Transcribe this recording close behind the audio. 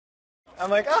I'm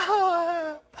like,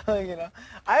 oh, you know.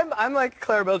 I'm like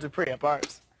Clarabelle Dupree at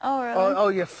bars. Oh, really? Oh,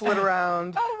 you flit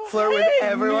around, flirt with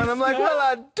everyone. I'm like, well,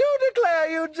 I do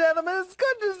declare you gentlemen, it's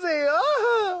good to see you.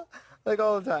 Oh. Like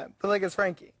all the time. But like it's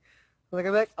Frankie. Like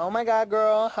I'm like, oh my God,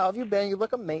 girl, how have you been? You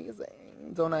look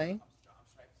amazing, don't I?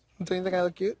 Don't you think I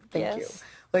look cute? Thank you.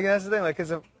 Like that's the thing, like,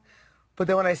 but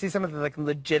then when I see someone like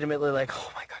legitimately like,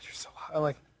 oh my God, you're so hot. I'm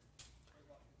like,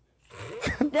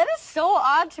 that is so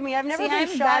odd to me. I've never been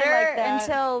shy like that.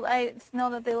 Until I know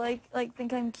that they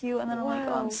think I'm cute, and then I'm like,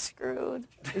 oh, I'm screwed.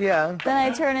 Yeah. Then I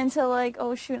turn into like,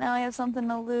 oh shoot, now I have something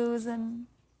to lose, and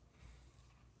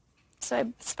so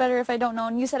it's better if I don't know.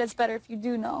 And you said it's better if you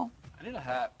do know. I need a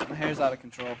hat. My hair's out of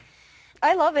control.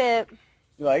 I love it.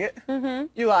 You like it? Mm-hmm.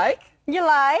 You like? You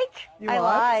like? You I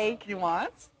want? like. You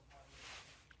want?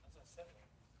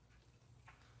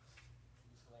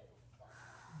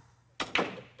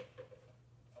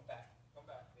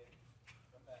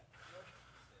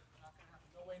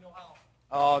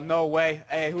 Oh, no way.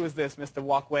 Hey, who is this, Mr.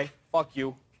 Walkway? Fuck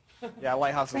you. Yeah,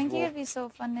 Lighthouse is Frankie cool. would be so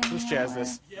fun to Whose hang chair out is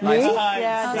this? with. Me?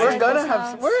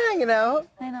 Yeah, We're hanging out.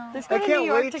 I know. let's go to can't New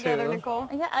York wait together, to. Nicole.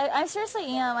 Yeah, I seriously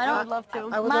am. I would love to.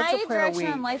 I would love My to plan a direction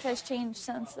in week. life has changed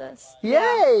since this.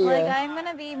 Yay! Like I'm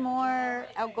gonna be more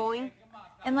Outgoing.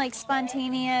 and like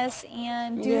spontaneous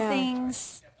and do Yeah.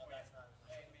 things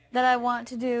that I want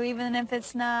to do, even if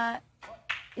it's not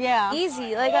Yeah.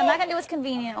 easy. Like I'm not gonna do what's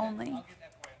convenient only.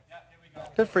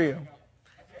 Good for you.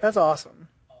 That's awesome.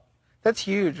 That's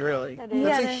huge, really. That is.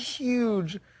 That's Yeah, a it is.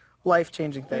 huge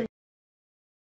life-changing thing.